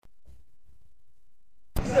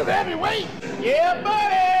Heavyweight. Yeah,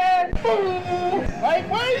 buddy. Ooh.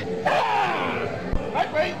 Lightweight. Ah.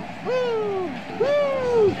 Lightweight. Woo.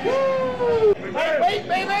 Woo. Woo. Lightweight,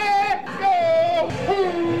 baby. Go. Woo.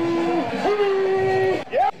 Woo.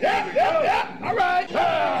 Yep. All right.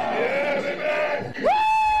 Ah. Yeah, baby. Woo.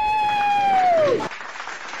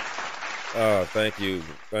 Thank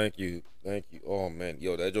you. Oh man,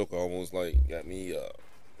 yo, that joke almost like got me.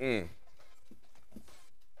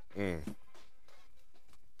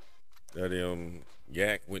 That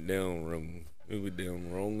yak went down wrong. It went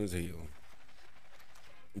down wrong as hell.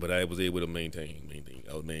 But I was able to maintain.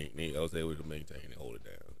 I was able to maintain and hold it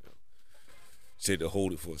down. You know. Just had to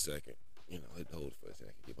hold it for a second. You know, I had to hold it for a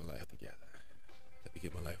second. Get my life together. Had to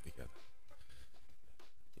get my life together.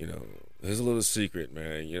 You know, there's a little secret,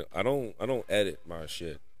 man. You know, I don't edit my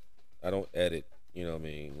shit. I don't edit. You know what I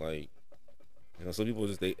mean? Like, you know, some people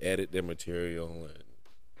they edit their material and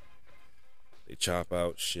they chop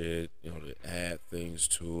out shit. You know, they add things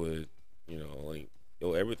to it. You know, like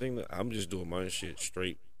everything that I'm just doing my shit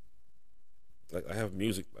straight. Like I have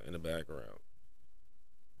music in the background.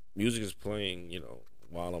 Music is playing. You know,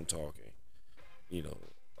 while I'm talking. You know,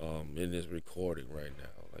 in this recording right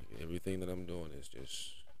now. Like everything that I'm doing is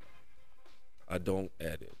just. I don't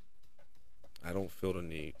edit. I don't feel the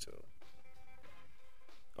need to.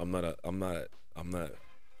 I'm not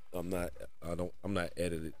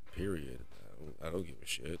edited, period. I don't give a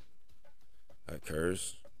shit. I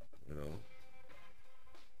curse, you know.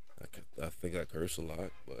 I think I curse a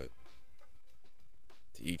lot, but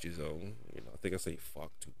to each his own. You know, I think I say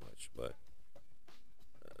fuck too much, but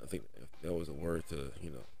I think if there was a word to,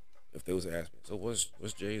 you know, if they was to ask me, so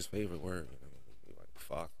what's Jay's favorite word? You know, like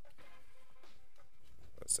fuck.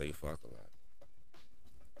 I say fuck a lot.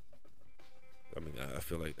 I mean, I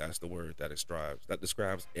feel like that's the word that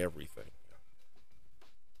describes everything.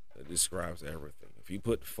 It describes everything. If you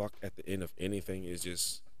put fuck at the end of anything,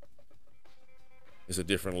 it's a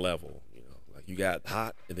different level, you know. Like you got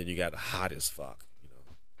hot and then you got hot as fuck, you know.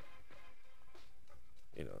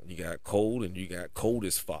 You know, you got cold and you got cold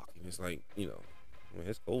as fuck. And it's like, you know, I mean,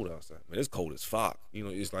 it's cold outside. Man, it's cold as fuck. You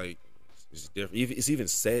know, it's like it's different. It's even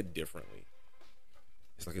said differently.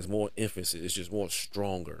 It's like it's more emphasis. It's just more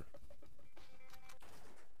stronger.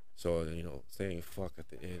 So, you know, saying fuck at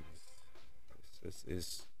the end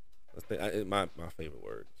is my favorite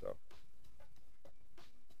word. So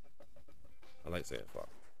I like saying fuck.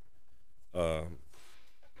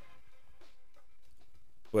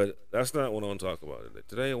 But that's not what I want to talk about today.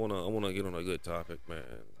 Today I wanna get on a good topic, man.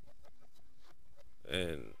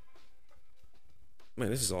 And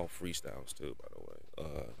man, this is all freestyles too, by the way.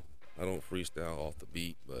 I don't freestyle off the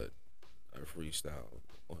beat, but I freestyle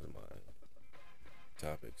on my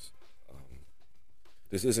topics.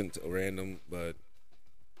 This isn't random, but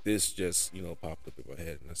this just, you know, popped up in my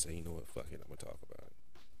head, and I say, you know what, fuck it, I'm gonna talk about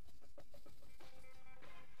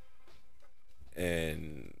it.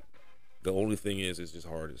 And the only thing is, it's just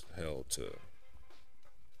hard as hell to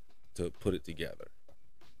put it together,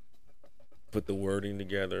 put the wording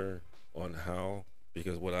together on how,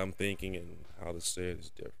 because what I'm thinking and how to say it is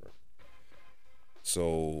different.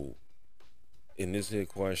 So, in this here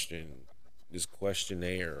question, this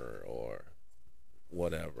questionnaire or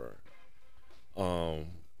whatever, I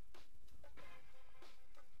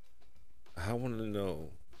want to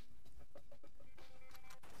know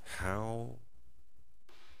how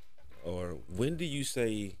or when do you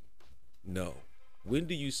say no? When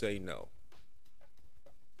do you say no?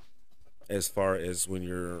 As far as when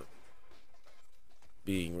you're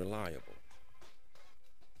being reliable,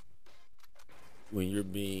 when you're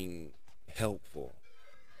being helpful,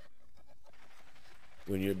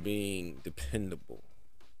 when you're being dependable,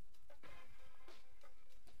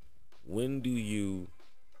 when do you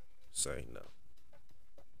say no?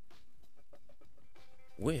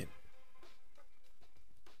 When?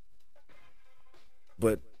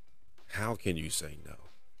 But how can you say no?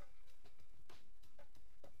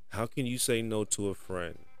 How can you say no to a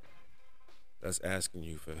friend that's asking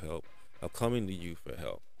you for help, or coming to you for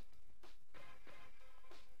help?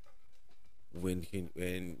 When can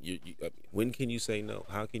you say no?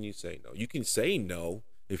 How can you say no? You can say no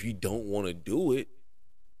if you don't want to do it,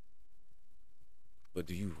 but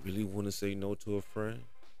do you really want to say no to a friend?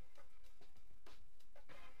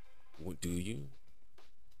 What do you?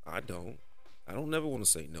 I don't. I don't never want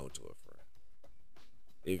to say no to a friend.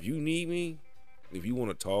 If you need me, if you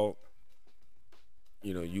want to talk,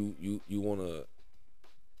 you know, you want to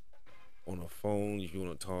on a phone, if you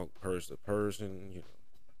want to talk person to person, you know,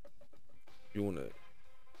 you want to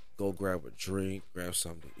go grab a drink, grab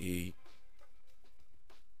something to eat.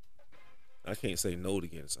 I can't say no to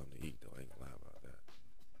getting something to eat, though. I ain't gonna lie about that.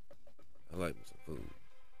 I like me some food.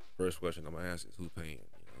 First question I'm gonna ask is who paying?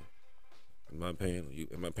 Am I paying you?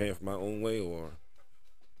 Am I paying for my own way, or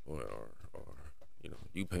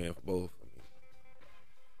you paying for both? I mean,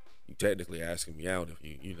 you technically asking me out if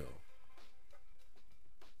you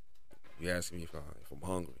asking me if I'm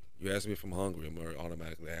hungry. You ask me if I'm hungry, I'm gonna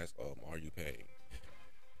automatically ask, are you paying?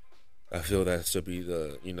 I feel that should be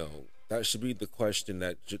that should be the question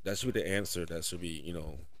that should be the answer that should be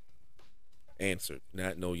answered,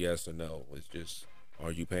 not no yes or no. It's just,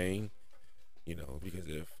 are you paying? Because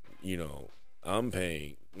if I'm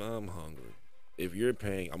paying, I'm hungry. If you're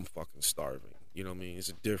paying, I'm fucking starving. You know what I mean? It's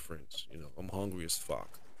a difference. I'm hungry as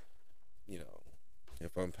fuck. You know,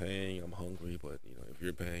 if I'm paying, I'm hungry. But if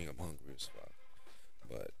you're paying, I'm hungry as fuck.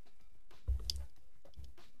 But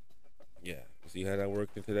yeah, see how that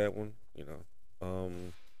worked into that one.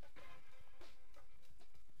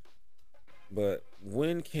 But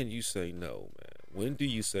when can you say no, man? When do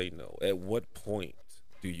you say no? At what point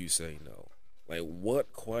do you say no? Like,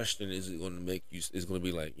 what question is it going to make you? Is going to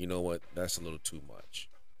be like, you know what? That's a little too much.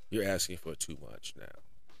 You're asking for too much now.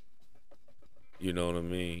 You know what I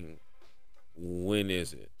mean? When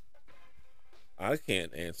is it? I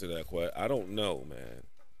can't answer that question. I don't know, man.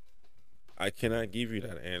 I cannot give you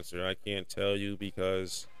that answer. I can't tell you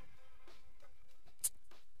because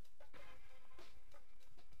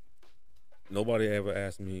nobody ever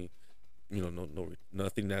asked me,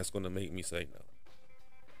 nothing that's going to make me say no.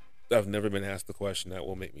 I've never been asked the question that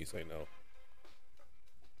will make me say no.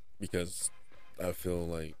 Because I feel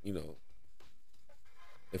like,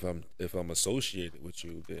 if I'm associated with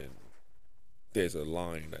you, then there's a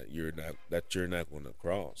line that you're not going to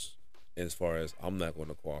cross. As far as I'm not going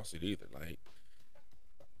to cross it either. Like,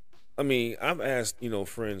 I mean, I've asked,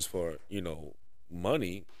 friends for,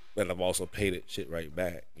 money, but I've also paid it shit right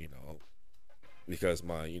back, because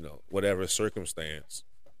my, whatever circumstance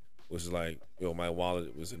was like, my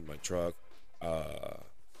wallet was in my truck.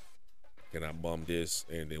 Can I bum this?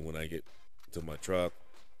 And then when I get to my truck,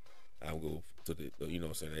 I'll go to the the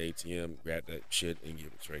ATM, grab that shit and give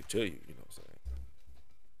it straight to you. You know what I'm saying?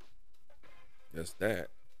 That's that.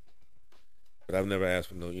 But I've never asked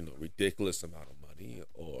for no, ridiculous amount of money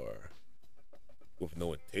or with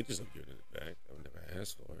no intentions of giving it back. I've never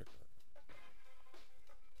asked for it.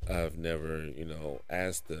 I've never,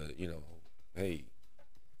 asked the, hey,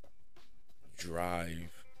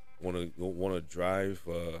 drive, want to drive,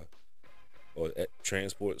 or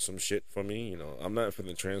transport some shit for me. I'm not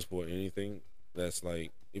finna transport anything that's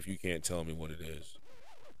like, if you can't tell me what it is.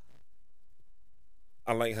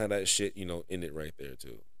 I like how that shit, ended right there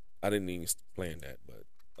too. I didn't even plan that, but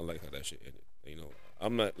I like how that shit ended.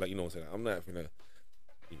 I'm not like, what I'm saying. I'm not gonna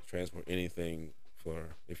transport anything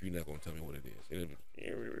for if you're not gonna tell me what it is. I think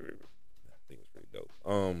it's pretty dope.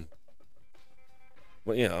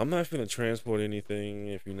 But yeah, I'm not gonna transport anything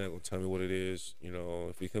if you're not gonna tell me what it is.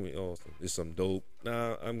 If you come in, it's some dope.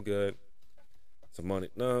 Nah, I'm good. Some money.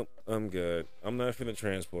 No, I'm good. I'm not finna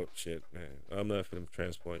transport shit, man. I'm not finna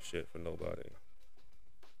transport shit for nobody.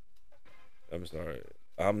 I'm sorry.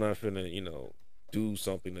 I'm not finna, do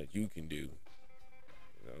something that you can do.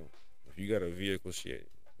 If you got a vehicle, shit,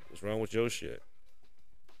 what's wrong with your shit?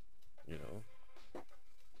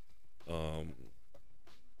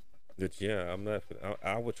 But yeah, I'm not.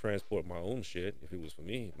 I would transport my own shit if it was for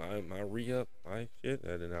me. My re-up, my shit,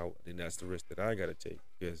 and then that's the risk that I gotta take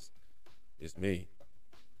because it's me.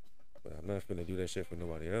 But I'm not finna do that shit for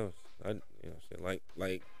nobody else. Shit like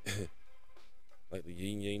like the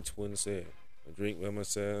Yin Yang twin said. I drink by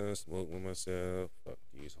myself, smoke by myself, fuck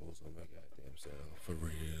these hoes on my goddamn self, for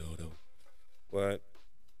real though. But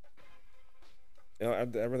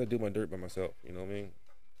I'd rather do my dirt by myself, you know what I mean?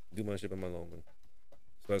 Do my shit by my own.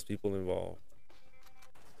 So there's people involved,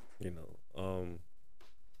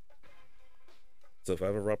 So if I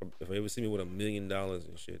ever see me with $1 million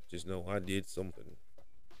and shit, just know I did something.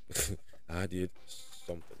 I did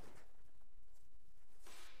something.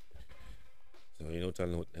 So ain't no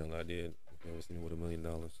telling what the hell I did. If you ever see me with $1 million,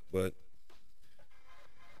 but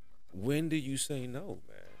when do you say no,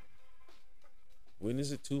 man? When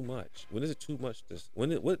is it too much? When is it too much?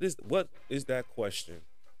 What is that question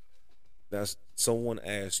that someone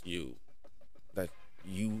asks you that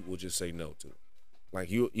you will just say no to? Like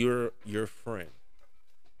you're your friend.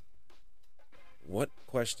 What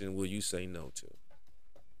question will you say no to?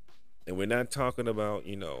 And we're not talking about,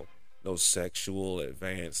 no sexual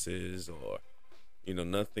advances or,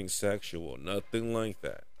 nothing sexual, nothing like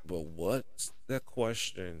that. But what's the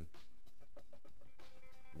question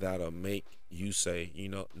that'll make you say,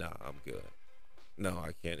 nah, I'm good. No,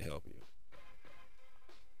 I can't help you.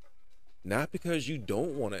 Not because you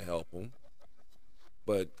don't want to help them,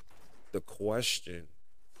 but the question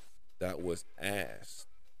that was asked,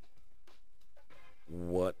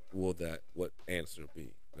 what answer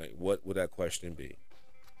be? Like, what would that question be?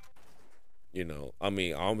 You know, I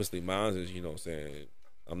mean, obviously, mine is, you know, saying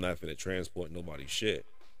I'm not finna transport nobody's shit.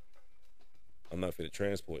 I'm not finna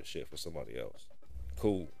transport shit for somebody else.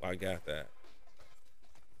 Cool, I got that.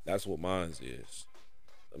 That's what mine is.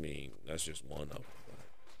 I mean, that's just one of them.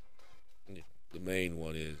 But the main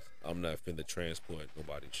one is I'm not finna transport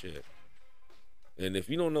nobody's shit. And if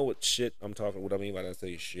you don't know what shit I'm talking, what I mean by that, I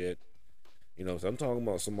say shit, you know, so I'm talking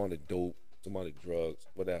about somebody dope, somebody drugs,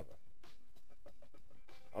 whatever.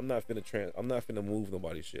 I'm not finna move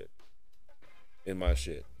nobody's shit in my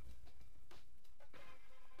shit.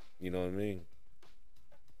 You know what I mean?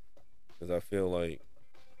 Because I feel like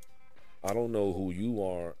I don't know who you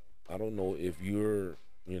are. I don't know if you're,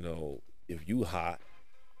 you know, if you hot.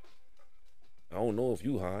 I don't know if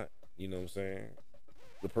you hot. You know what I'm saying?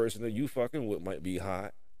 The person that you fucking with might be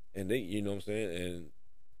hot, and they, you know what I'm saying? And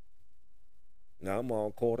now I'm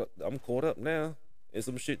all caught up. I'm caught up now in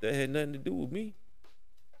some shit that had nothing to do with me.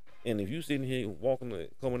 And if you sitting here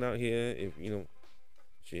coming out here, if you know,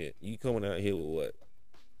 shit, you coming out here with what?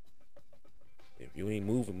 If you ain't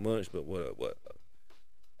moving much, but what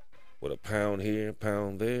a pound here,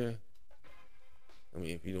 pound there. I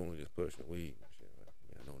mean, if you don't just push the weed, shit,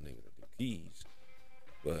 I know niggas that do keys,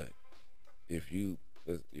 but if you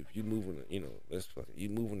moving, you know, you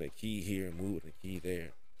moving the key here and moving the key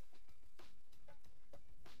there.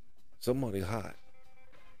 Somebody hot.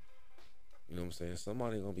 You know what I'm saying?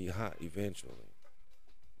 Somebody gonna be hot eventually.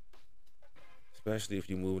 Especially if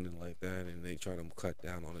you're moving it like that and they trying to cut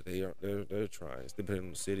down on it. They're trying. It's depending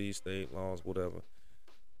on the city, state, laws, whatever.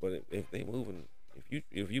 But if they moving,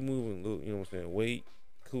 if you moving, you know what I'm saying, weight,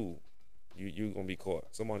 cool. You gonna be caught.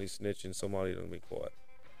 Somebody snitching, somebody gonna be caught.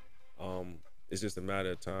 It's just a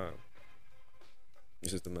matter of time.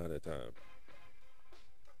 It's just a matter of time.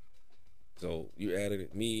 So you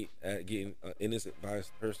added me at getting an innocent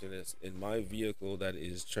vice person that's in my vehicle that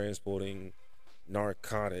is transporting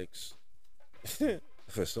narcotics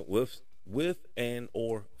with and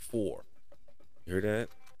or for. You hear that?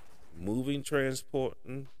 Moving,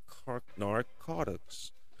 transporting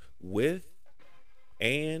narcotics with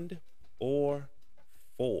and or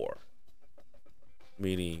for.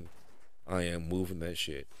 Meaning I am moving that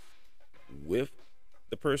shit with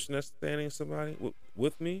the person that's standing somebody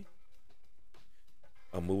with me.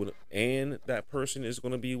 I'm moving, and that person is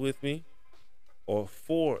going to be with me, or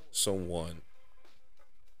for someone,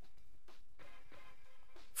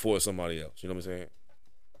 for somebody else. You know what I'm saying?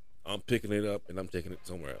 I'm picking it up and I'm taking it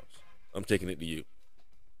somewhere else. I'm taking it to you.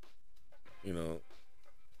 You know?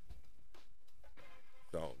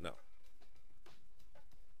 So, no.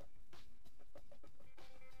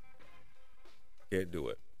 Can't do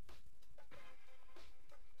it.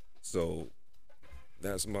 So,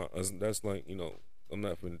 that's like, you know, I'm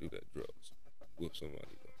not gonna do that drugs with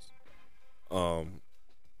somebody else.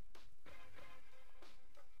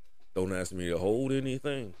 Don't ask me to hold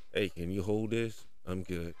anything. Hey, can you hold this? I'm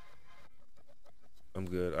good. I'm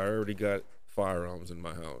good. I already got firearms in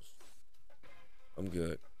my house. I'm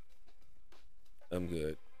good. I'm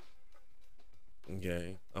good.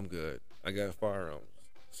 Okay, I'm good. I got firearms.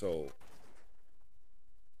 So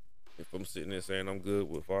if I'm sitting there saying I'm good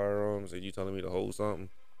with firearms and you telling me to hold something,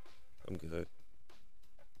 I'm good.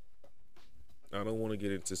 I don't want to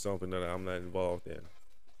get into something that I'm not involved in.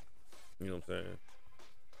 You know what I'm saying?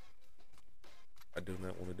 I do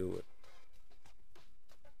not want to do it.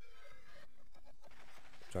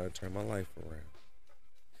 I'm trying to turn my life around.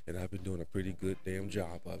 And I've been doing a pretty good damn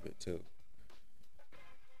job of it too.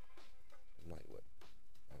 I'm like, what?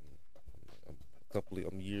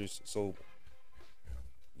 I'm years sober.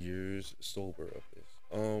 Years sober of this.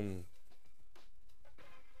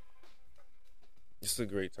 It's a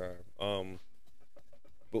great time.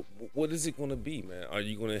 But what is it going to be, man? Are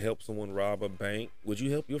you going to help someone rob a bank? Would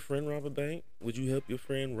you help your friend rob a bank? Would you help your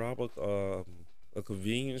friend rob a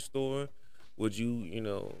convenience store? Would you, you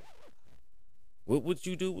know, what would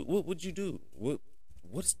you do? What would you do?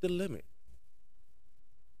 What's the limit?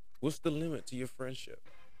 What's the limit to your friendship?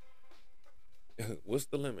 What's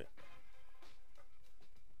the limit?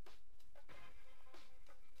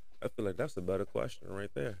 I feel like that's a better question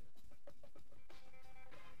right there.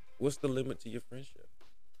 What's the limit to your friendship?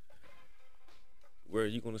 Where are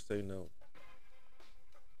you going to say no?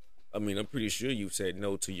 I mean, I'm pretty sure you've said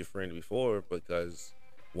no to your friend before because,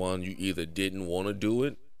 one, you either didn't want to do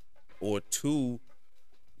it, or two,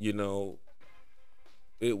 you know,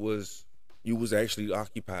 you was actually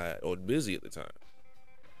occupied or busy at the time.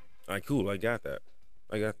 All right, cool. I got that.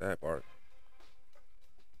 I got that part.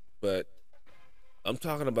 But I'm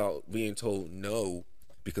talking about being told no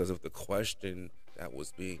because of the question that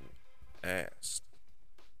was being asked.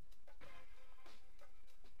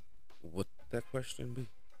 What that question be?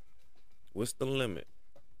 What's the limit?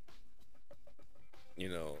 You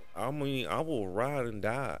know, I mean, I will ride and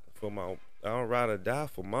die for my. I'll ride or die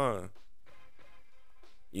for mine.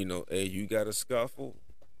 You know, hey, you got a scuffle.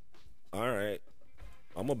 All right,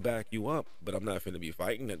 I'm gonna back you up, but I'm not finna be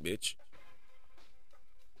fighting that bitch.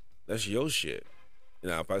 That's your shit.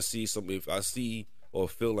 Now, if I see or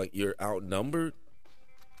feel like you're outnumbered,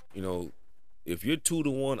 you know, if you're 2 to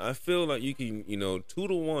 1, I feel like you can, 2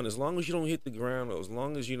 to 1, as long as you don't hit the ground, or as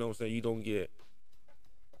long as what I'm saying, you don't get,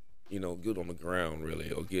 good on the ground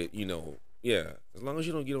really, or get, yeah, as long as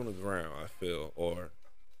you don't get on the ground, I feel, or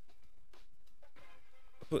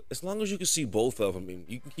but as long as you can see both of them, and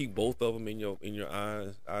you can keep both of them in your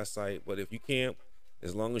eyesight. But if you can't,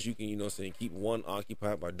 as long as you can, saying keep one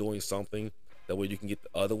occupied by doing something, that way you can get the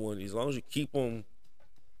other one. As long as you keep them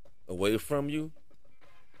away from you,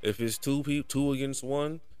 if it's two against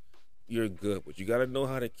one, you're good. But you got to know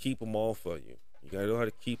how to keep them all for you. You got to know how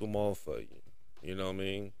to keep them all for you. You know what I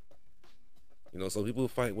mean? Some people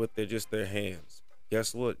fight with their hands.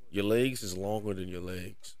 Guess what? Your legs is longer than your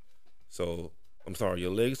legs. So I'm sorry,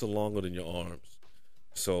 your legs are longer than your arms.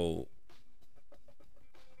 So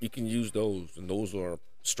you can use those, and those are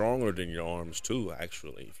stronger than your arms too,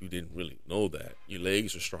 actually, if you didn't really know that. Your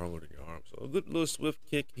legs are stronger than your arms. So a good little swift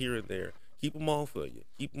kick here and there. Keep them all for you.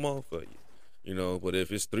 Keep them all for you. But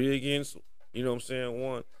if it's 3 against, what I'm saying,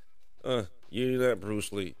 1, you're that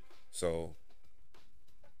Bruce Lee. So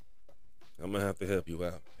I'm going to have to help you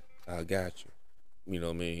out. I got you. You know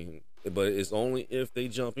what I mean? But it's only if they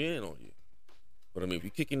jump in on you. But I mean, if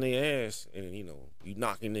you're kicking their ass and, you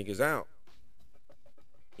knocking niggas out,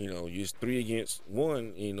 you're 3 against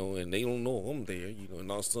 1, and they don't know I'm there,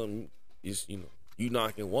 and all of a sudden, it's, you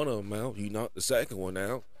knocking one of them out, you knock the second one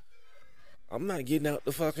out. I'm not getting out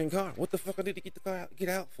the fucking car. What the fuck I need to get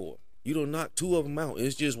out for? You don't knock 2 of them out.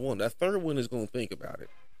 It's just one. That third one is going to think about it.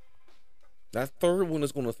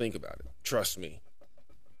 Trust me.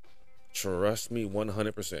 Trust me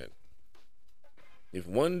 100%. If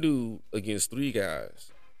one dude against 3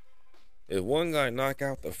 guys, if one guy knock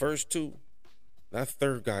out the first 2, that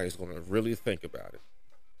third guy is going to really think about it.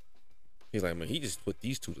 He's like, man, he just put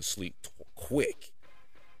these 2 to sleep quick.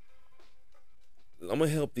 I'm going to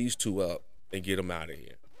help these 2 up and get them out of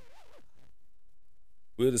here.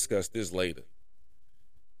 We'll discuss this later.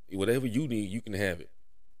 Whatever you need, you can have it.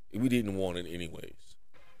 We didn't want it anyways.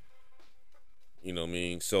 You know what I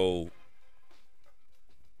mean? So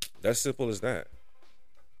that's simple as that.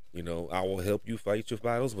 I will help you fight your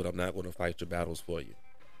battles, but I'm not going to fight your battles for you.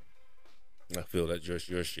 I feel that's just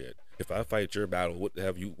your shit. If I fight your battle, what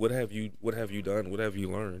have you done? What have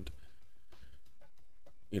you learned?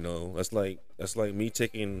 That's like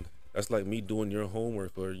me doing your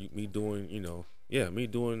homework, or me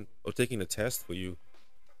doing, or taking a test for you,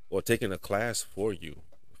 or taking a class for you.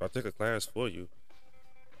 If I take a class for you,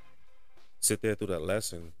 sit there through that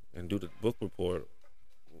lesson and do the book report,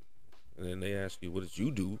 and then they ask you, what did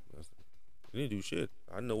you do? I said, you didn't do shit.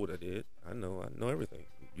 I know what I did. I know everything.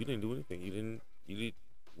 You didn't do anything.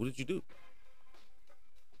 What did you do?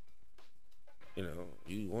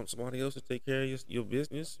 You want somebody else to take care of your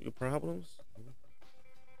business, your problems?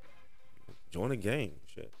 Join a gang,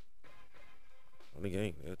 shit. Join a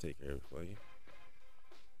gang, they'll take care of it for you.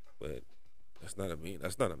 But that's not a man.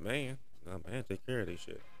 Not a man take care of this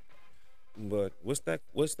shit. But what's the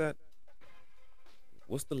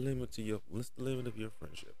limit of your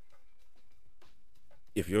friendship?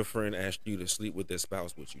 If your friend asked you to sleep with their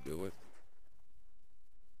spouse, would you do it?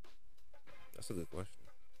 That's a good question.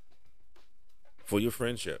 For your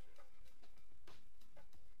friendship,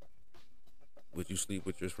 would you sleep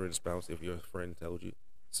with your friend's spouse if your friend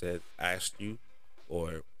asked you,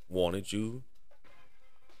 or wanted you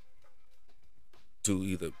to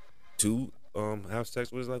either have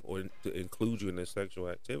sex with his life, or to include you in their sexual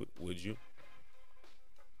activity? Would you?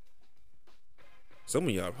 Some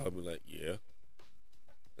of y'all probably like, yeah.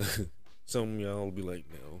 Some of y'all will be like,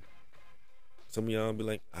 no. Some of y'all will be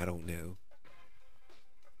like, I don't know.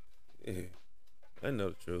 Yeah, I know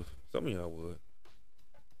the truth. Some of y'all would.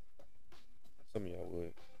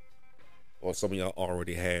 Or some of y'all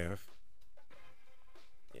already have.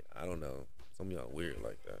 Yeah, I don't know. Some of y'all weird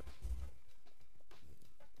like that.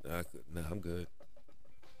 I'm good.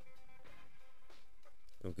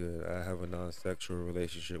 I have a non-sexual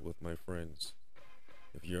relationship with my friends.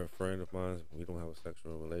 If you're a friend of mine, we don't have a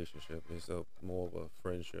sexual relationship. It's more of a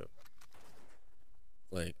friendship.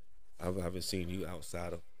 Like, I haven't seen you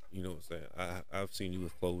outside of You know what I'm saying? I've seen you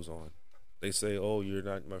with clothes on. They say, "Oh, you're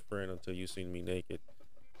not my friend until you seen me naked."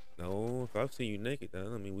 No, if I've seen you naked, that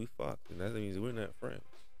doesn't mean we fucked, and that means we're not friends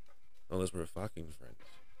unless we're fucking friends.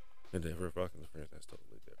 And if we're fucking friends, that's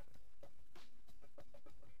totally different.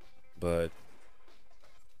 But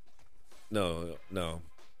no, no,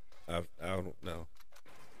 I don't know.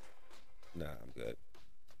 Nah, I'm good.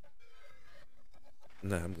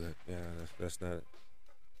 Nah, I'm good. Yeah, that's not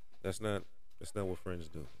that's not what friends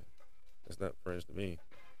do. That's not friends to me.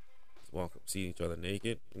 Just walk up, see each other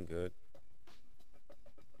naked. I'm good.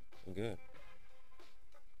 I'm good.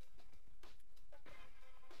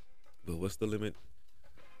 But what's the limit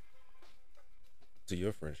to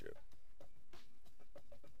your friendship?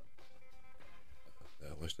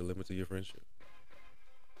 What's the limit to your friendship?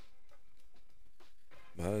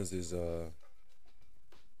 Mine's is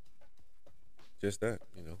just that.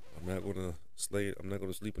 You know, I'm not gonna slay. I'm not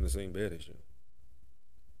gonna sleep in the same bed as you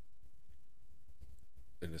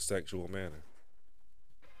in a sexual manner.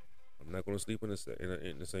 I'm not gonna sleep in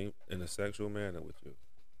the same in a sexual manner with you.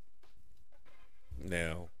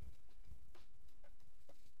 Now,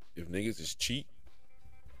 if niggas is cheat,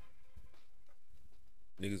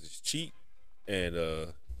 niggas is cheat, and you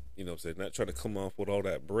know, what I'm saying, not trying to come off with all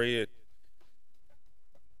that bread,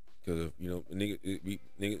 because you know,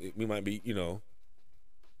 we might be, you know,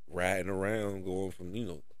 riding around, going from, you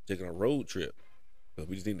know, taking a road trip, but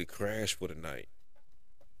we just need to crash for the night.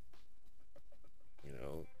 You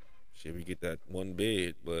know, shit, we get that one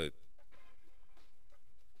bed, but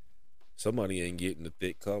somebody ain't getting the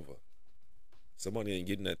thick cover. Somebody ain't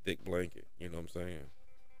getting that thick blanket. You know what I'm saying?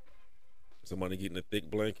 Somebody getting a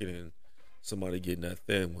thick blanket and somebody getting that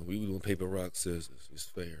thin one. We doing paper, rock, scissors. It's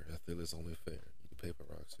fair. I feel it's only fair. You do paper,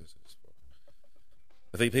 rock, scissors.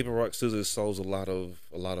 I think paper, rock, scissors solves a lot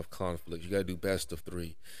of conflict. You gotta do best of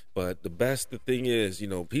three. But the thing is, you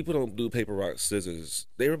know, people don't do paper, rock, scissors.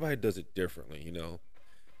 Everybody does it differently, you know.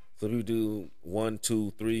 Some people do one,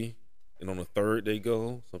 two, three, and on the third they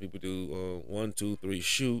go. Some people do one, two, three,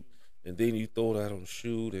 shoot, and then you throw it out on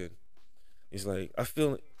shoot, and it's like I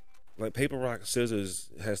feel like paper, rock, scissors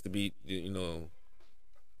has to be, you know,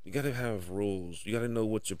 you gotta have rules. You gotta know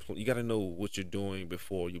what you gotta know what you're doing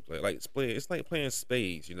before you play. Like it's like playing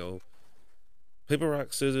spades, you know. Paper,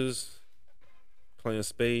 rock, scissors, playing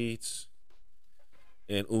spades,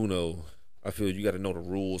 and Uno. I feel you gotta know the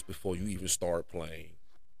rules before you even start playing.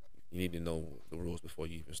 You need to know the rules before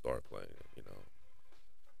you even start playing it, you know.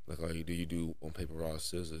 Like, do you do on paper, rock,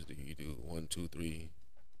 scissors? Do you do one, two, three?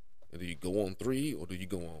 And do you go on three, or do you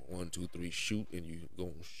go on one, two, three, shoot, and you go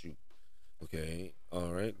on shoot? Okay,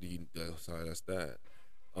 all right. Sorry, that's that.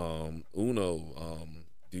 Uno.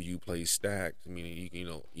 Do you play stacks? Meaning you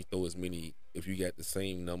know you throw as many if you got the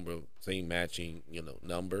same number, same matching, you know,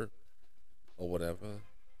 number or whatever.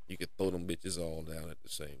 You could throw them bitches all down at the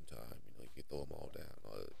same time. You know, you can throw them all down.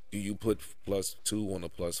 Do you put +2 on a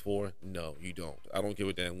 +4? No, you don't. I don't give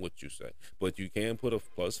a damn what you say. But you can put a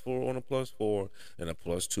 +4 on a +4 and a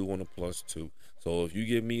 +2 on a +2. So if you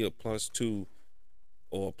give me a +2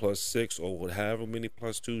 or a +6 or however many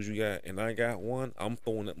 +2s you got, and I got one, I'm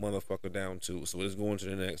throwing that motherfucker down too. So it's going to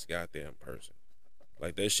the next goddamn person.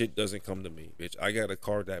 Like that shit doesn't come to me, bitch. I got a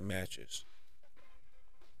card that matches.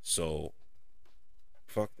 So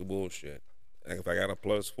fuck the bullshit. And if I got a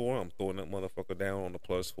 +4, I'm throwing that motherfucker down on the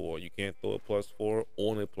 +4. You can't throw a +4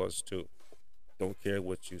 on a +2. Don't care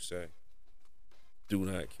what you say. Do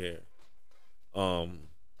not care. But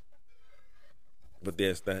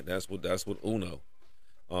that's what Uno.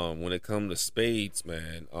 When it comes to spades,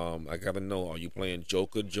 man, I gotta know: are you playing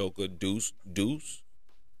Joker, Joker, Deuce, Deuce,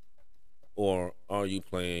 or are you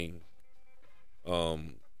playing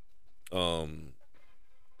um, um,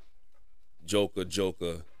 Joker,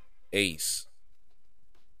 Joker, Ace?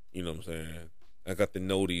 You know what I'm saying? I got to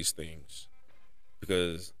know these things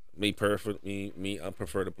because me, I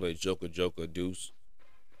prefer to play Joker, Joker, Deuce.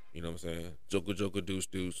 You know what I'm saying? Joker, Joker, Deuce,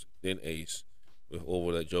 Deuce, then Ace, with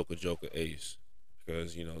over that Joker, Joker, Ace,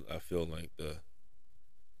 because you know I feel like the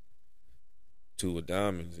two of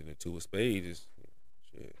diamonds and the two of spades is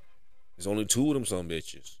shit. There's only two of them some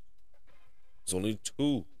bitches. It's only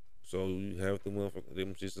two. So you have the motherfuckers,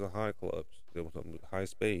 them just the high clubs, them some high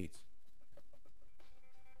spades.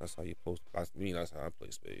 That's how you post. That's how I play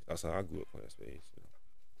spades. That's how I grew up playing spades. You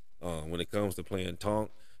know? When it comes to playing Tonk,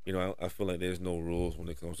 you know, I feel like there's no rules when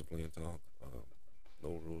it comes to playing Tonk.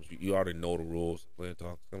 No rules. You already know the rules of playing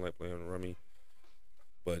Tonk. It's kind of like playing Rummy,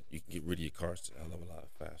 but you can get rid of your cards a hell of a lot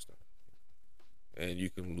faster. And you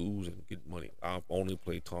can lose and get money. I only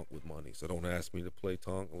play Tonk with money, so don't ask me to play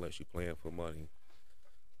Tonk unless you're playing for money.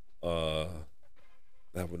 Uh,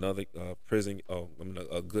 I have another prison. I mean,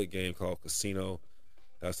 a good game called Casino.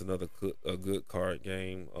 That's another a good card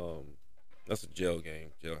game. That's a jail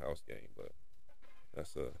game, jailhouse game, but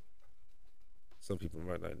that's a some people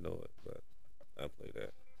might not know it, but I play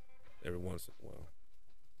that every once in a while.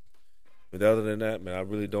 But other than that, man, I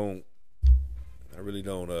really don't. I really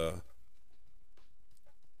don't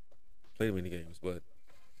play many games. But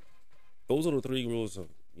those are the three rules of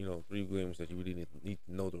three games that you really need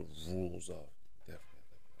to know the rules of. Definitely,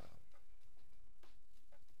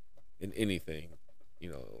 in anything,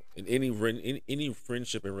 in any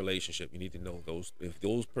friendship and relationship, you need to know those. If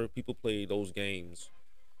those people play those games,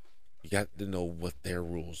 you got to know what their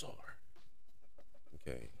rules are.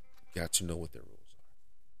 Okay, you got to know what their rules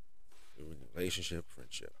are. In relationship,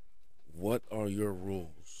 friendship. What are your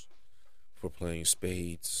rules for playing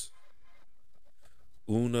spades,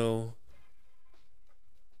 Uno,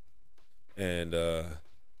 and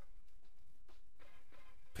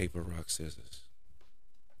paper, rock, scissors?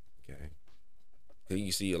 Okay,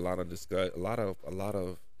 you see a lot of discuss, a lot of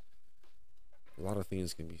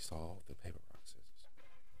things can be solved in paper, rock, scissors.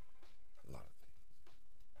 A lot of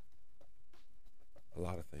things. A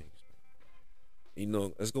lot of things.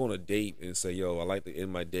 Let's go on a date and say, yo, I like to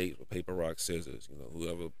end my date with paper, rock, scissors.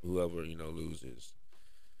 Whoever loses,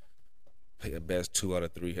 pay the best 2 out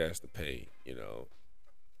of 3 has to pay.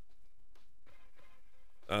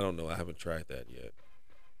 I don't know. I haven't tried that yet.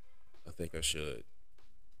 I think I should.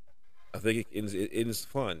 I think it is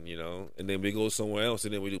fun, and then we go somewhere else,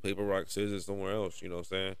 and then we do paper, rock, scissors somewhere else. You know what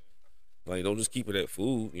I'm saying? Like, don't just keep it at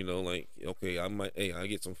food. Like, okay, I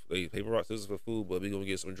get some paper, rock, scissors for food, but we gonna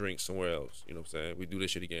get some drinks somewhere else. You know what I'm saying? We do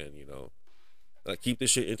this shit again. Like, keep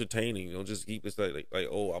this shit entertaining. Don't just keep this like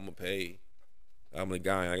oh, I'm gonna pay. I'm the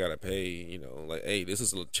guy. I gotta pay. Like, hey, this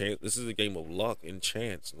is a chance. This is a game of luck and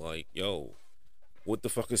chance. Like, yo, what the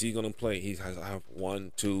fuck is he gonna play? I have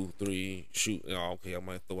 1, 2, 3, shoot. Okay, I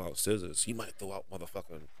might throw out scissors. He might throw out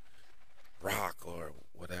motherfucking rock or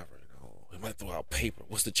whatever. He might throw out paper.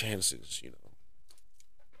 What's the chances?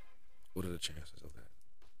 What are the chances of that?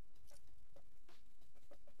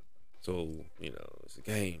 So it's a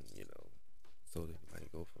game. So they might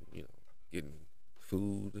go from getting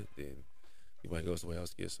food, then you might go somewhere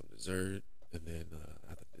else to get some dessert, and then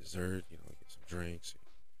after dessert, get some drinks.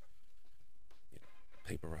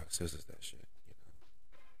 Paper, rock, scissors, that shit.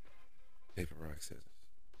 Paper, rock, scissors.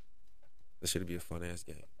 That should be a fun ass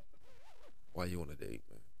game. Why you on a date,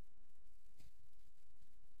 man?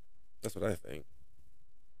 That's what I think.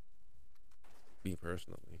 Me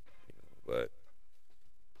personally, But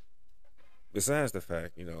besides the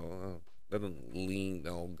fact, let them lean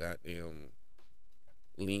on goddamn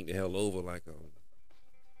lean the hell over like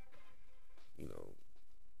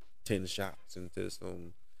 10 shots into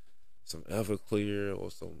some Everclear or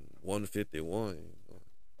some 151,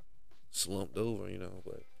 slumped over,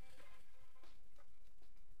 But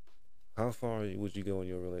how far would you go in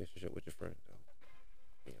your relationship with your friend, though?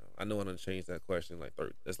 I know I done changed that question like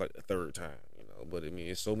third. That's like the third time, But I mean,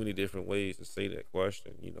 it's so many different ways to say that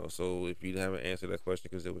question, So if you haven't answered that question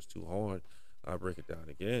because it was too hard, I'll break it down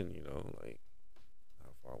again, Like, how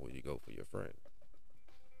far will you go for your friend?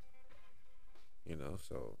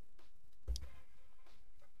 So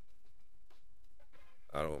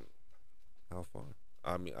I don't. How far?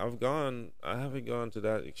 I mean, I haven't gone to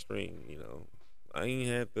that extreme, I ain't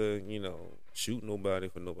had to, shoot nobody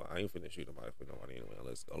for nobody. I ain't finna shoot nobody for nobody anyway,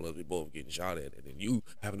 unless we both getting shot at, and then you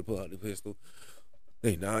having to pull out the pistol.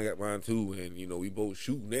 Hey, now I got mine too, and we both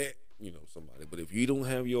shooting at, somebody. But if you don't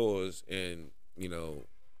have yours, and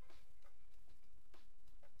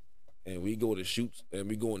and we go to shoot, and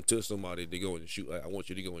we go into somebody to go and shoot, like, I want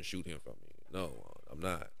you to go and shoot him for me. No, I'm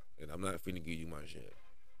not, and I'm not finna give you my shit.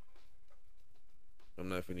 I'm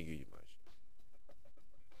not finna give you my shit.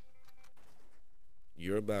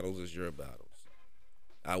 Your battles is your battles.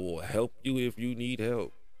 I will help you if you need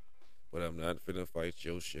help, but I'm not finna fight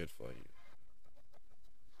your shit for you.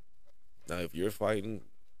 Now, if you're fighting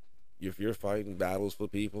battles for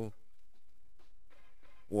people,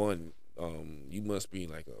 one, you must be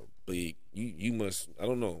like a big. You must. I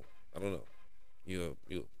don't know. You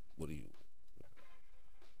what are you?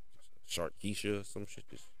 Shark Keisha or some shit.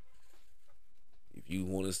 Just if you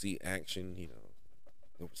want to see action,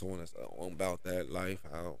 someone that's about that life,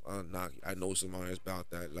 I know somebody that's about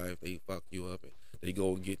that life. They fuck you up and they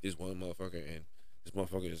go and get this one motherfucker, and this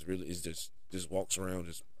motherfucker is just walks around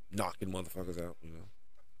just knocking motherfuckers out.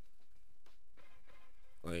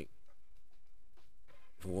 Like,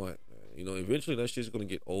 for what, man? Eventually that shit's gonna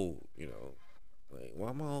get old. Like, why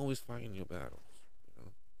am I always fighting your battles?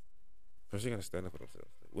 First, they gotta stand up for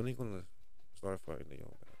themselves. When are they gonna start fighting their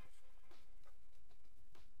own battles?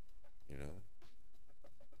 You know.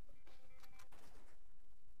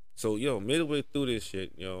 So yo, midway through this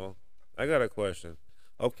shit, yo, I got a question.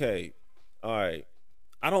 Okay, all right.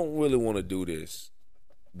 I don't really want to do this,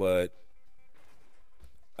 but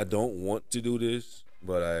I don't want to do this,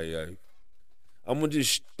 but I'm gonna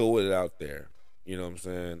just throw it out there. You know what I'm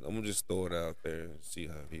saying? I'm gonna just throw it out there and see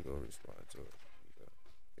how people respond to it. You know?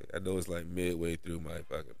 I know it's like midway through my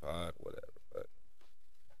fucking pod, whatever. But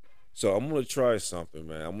so I'm gonna try something,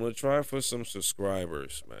 man. I'm gonna try for some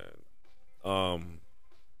subscribers, man.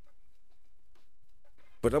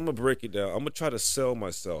 But I'm gonna break it down. I'm gonna try to sell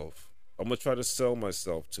myself. I'm gonna try to sell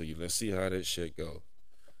myself to you. Let's see how that shit go.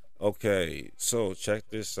 Okay, so check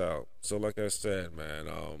this out. So like I said, man,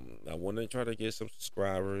 I want to try to get some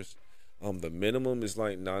subscribers. The minimum is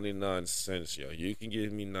like 99 cents, yo. You can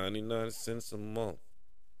give me 99 cents a month.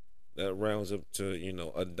 That rounds up to,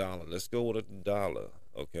 a dollar. Let's go with $1,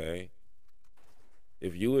 okay?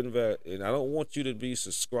 If you invest, and I don't want you to be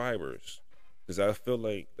subscribers, because I feel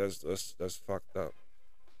like that's fucked up.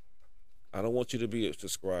 I don't want you to be a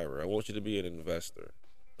subscriber. I want you to be an investor.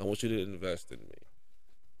 I want you to invest in me.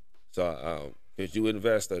 So, if you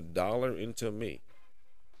invest $1 into me,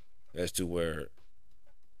 as to where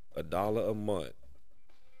 $1 a month,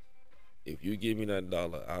 if you give me that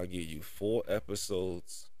dollar, I'll give you 4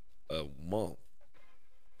 episodes a month,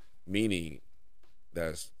 meaning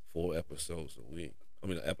that's 4 episodes a week. I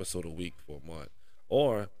mean, an episode a week for a month.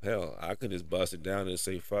 Or hell, I could just bust it down and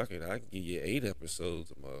say, fuck it, I can give you 8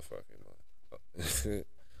 episodes a motherfucking month.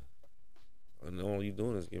 And all you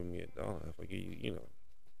doing is giving me $1. If I give you, $1,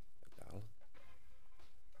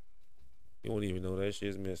 you won't even know that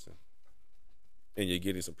shit's missing. And you're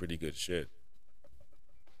getting some pretty good shit.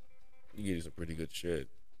 You're getting some pretty good shit.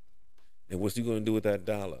 And what's you gonna do with that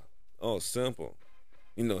dollar? Oh, simple.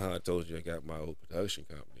 You know how I told you I got my old production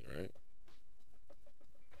company, right?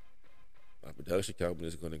 My production company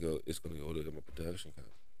is gonna go. It's gonna go to my production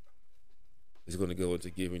company. It's gonna go into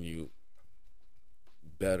giving you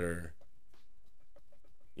better,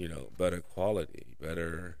 better quality,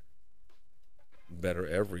 better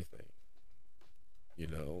everything. You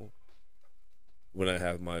know, when I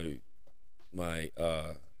have my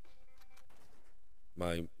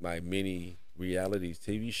my mini reality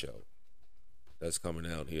TV show that's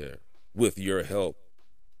coming out here with your help,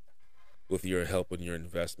 and your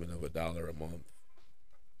investment of $1 a month,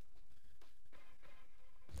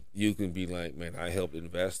 you can be like, man, I helped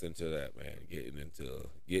invest into that, man,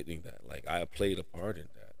 getting that. Like I played a part in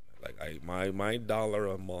that. Like my dollar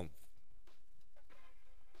a month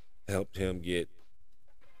helped him get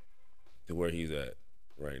to where he's at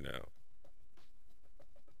right now.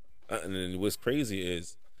 And then what's crazy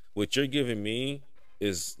is what you're giving me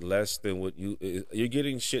is less than what you're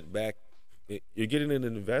getting shit back. You're getting an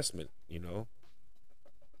investment,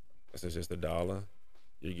 This is just $1.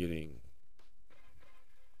 You're getting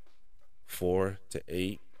 4 to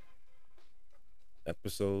 8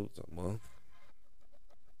 episodes a month.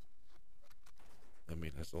 I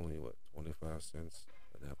mean, that's only what, 25 cents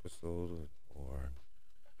an episode, or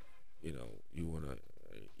you wanna,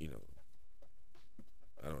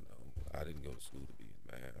 I don't know. I didn't go to school to be in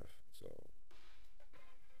math, so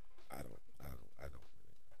I don't really know.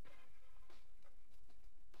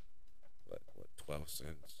 What 12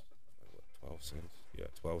 cents? Like what, 12 cents? Yeah,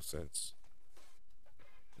 12 cents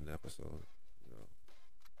an episode.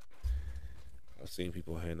 I've seen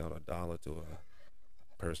people hand out $1 to a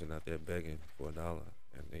person out there begging for $1,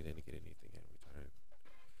 and they didn't get anything in return.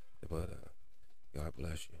 But God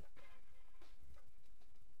bless you.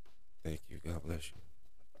 Thank you. God bless you.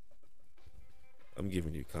 I'm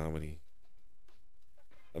giving you comedy.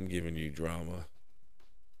 I'm giving you drama.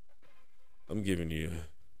 I'm giving you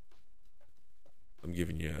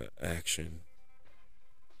action.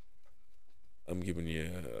 I'm giving you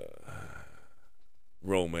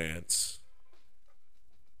romance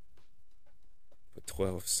for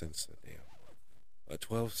 12 cents a damn month.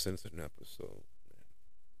 12 cents an episode.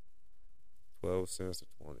 12 cents to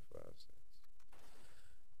 25 cents.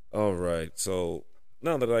 All right, so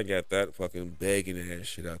now that I got that fucking begging ass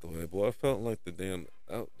shit out the way, boy, I felt like the damn,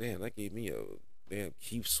 oh damn, that gave me a damn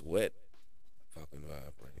Keith Sweat fucking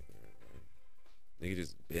vibe right there, man. Nigga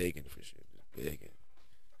just begging for shit, just begging.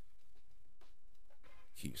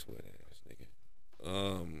 Keith Sweat ass nigga.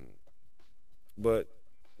 But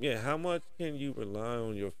yeah, how much can you rely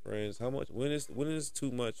on your friends? How much? When is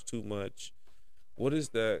too much? Too much? What is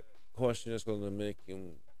that question that's gonna make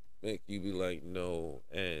you be like no?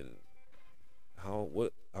 And how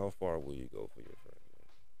far will you go for your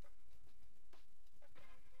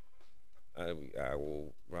friend? I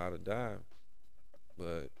will ride or die,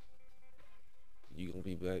 but You gonna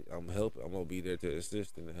be back. I'm gonna be there to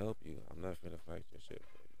assist and to help you. I'm not gonna fight your shit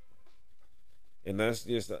for you. And that's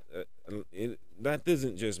just that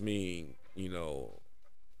doesn't just mean you know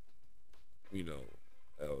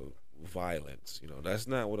violence. That's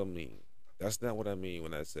not what I mean. That's not what I mean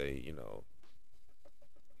when I say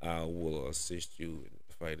I will assist you in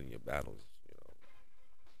fighting your battles.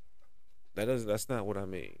 That's not what I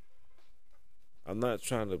mean. I'm not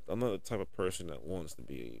the type of person that wants to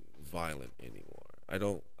be violent anymore. I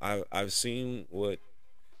don't I've seen what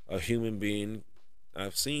a human being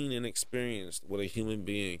I've seen and experienced what a human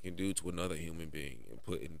being can do to another human being and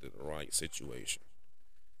put into the right situation.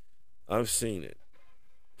 I've seen it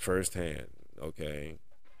firsthand, okay?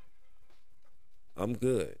 I'm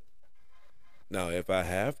good. Now, if I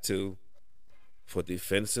have to for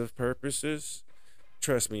defensive purposes,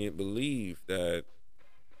 trust me and believe that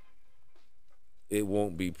it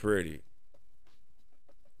won't be pretty.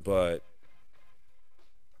 But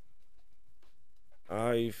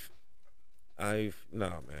I've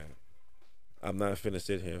nah, man. I'm not finna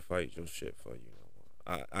sit here and fight your shit for you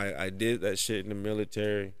no more. I did that shit in the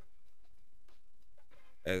military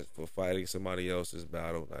as for fighting somebody else's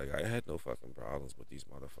battle. Like I had no fucking problems with these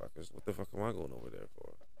motherfuckers. What the fuck am I going over there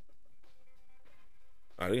for?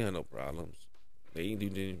 I didn't have no problems. They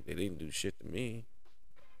didn't do shit to me.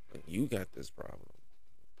 Like, you got this problem,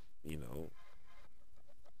 you know.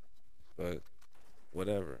 But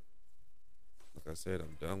whatever. Like I said,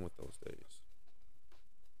 I'm done with those days.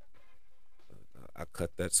 I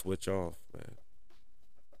cut that switch off, man.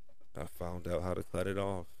 I found out how to cut it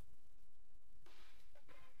off.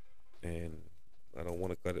 And I don't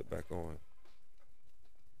want to cut it back on.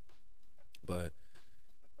 But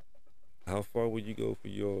how far would you go for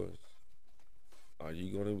yours? Are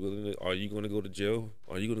you gonna go to jail?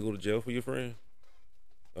 Are you gonna go to jail for your friend?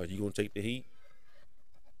 Are you gonna take the heat?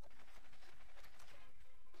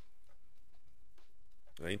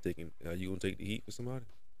 I ain't taking. Are you gonna take the heat for somebody?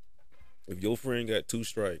 If your friend got two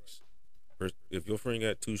strikes, if your friend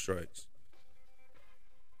got two strikes,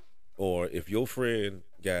 or if your friend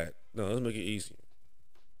got no, let's make it easier.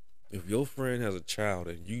 If your friend has a child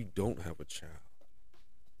and you don't have a child,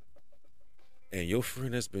 and your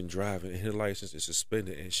friend has been driving and her license is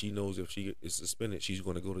suspended, and she knows if she is suspended, she's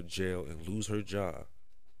going to go to jail and lose her job,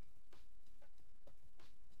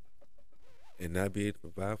 and not be able to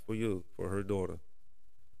provide for her daughter,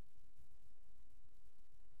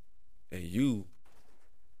 and you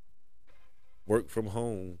work from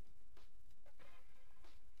home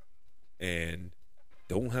and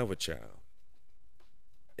don't have a child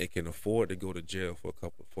and can afford to go to jail for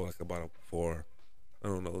I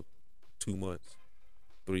don't know, 2 months,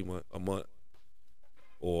 3 months, a month,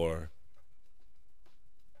 or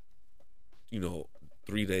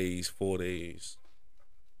 3 days, 4 days,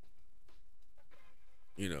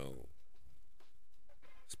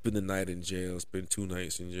 spend the night in jail, spend 2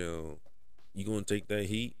 nights in jail. You gonna take that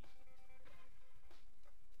heat?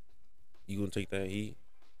 You gonna take that heat?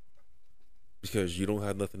 Because you don't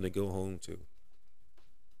have nothing to go home to.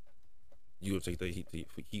 You gonna take that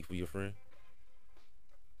heat for your friend?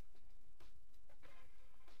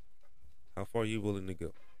 How far are you willing to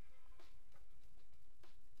go?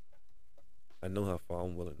 I know how far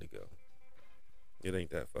I'm willing to go. It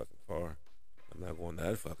ain't that fucking far. I'm not going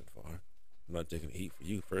that fucking far. I'm not taking the heat for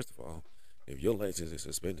you. First of all, if your license is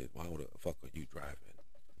suspended, why the fuck are you driving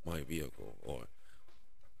my vehicle? Or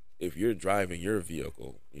if you're driving your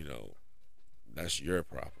vehicle, that's your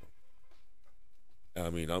problem. I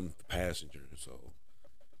mean, I'm the passenger, so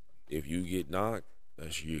if you get knocked,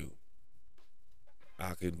 that's you.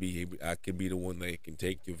 I could be the one that can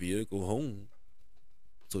take your vehicle home,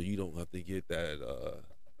 so you don't have to get that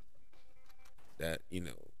that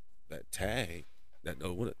tag, that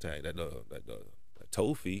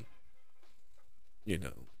tow fee,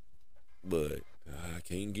 But I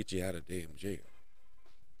can't get you out of damn jail.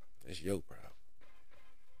 That's your problem.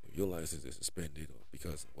 If your license is suspended or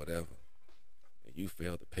because of whatever, and you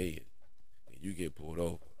fail to pay it, and you get pulled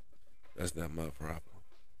over, that's not my problem.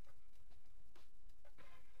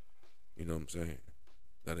 You know what I'm saying?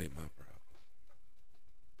 That ain't my problem.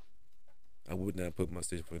 I would not put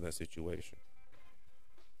myself in that situation,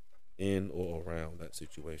 in or around that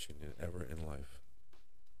situation, ever in life.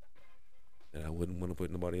 And I wouldn't want to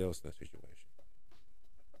put nobody else in that situation.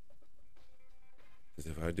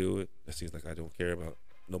 Because if I do it, that seems like I don't care about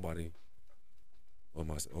nobody or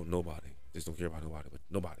myself. Or nobody. Just don't care about nobody, but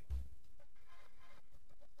nobody.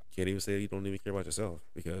 Can't even say you don't even care about yourself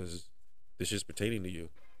because this is pertaining to you.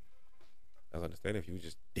 I understand if you were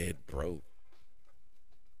just dead broke.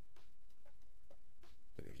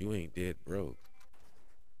 But if you ain't dead broke,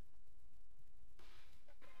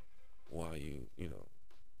 Why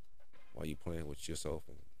why you playing with yourself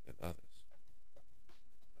and others?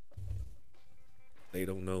 They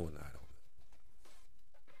don't know and I don't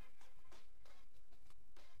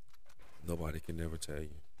know. Nobody can never tell you.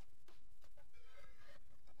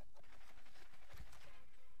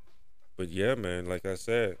 But yeah, man, like I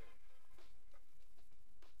said,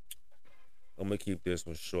 I'm gonna keep this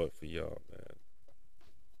one short for y'all, man.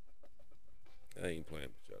 I ain't playing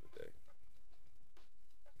with y'all today.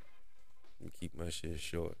 I'm gonna keep my shit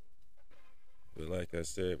short. But like I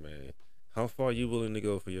said, man, how far you willing to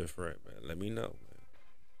go for your friend, man? Let me know, man.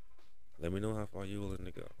 Let me know how far you willing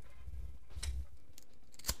to go.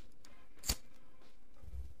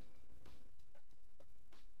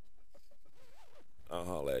 I'll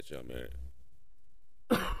holler at y'all, man.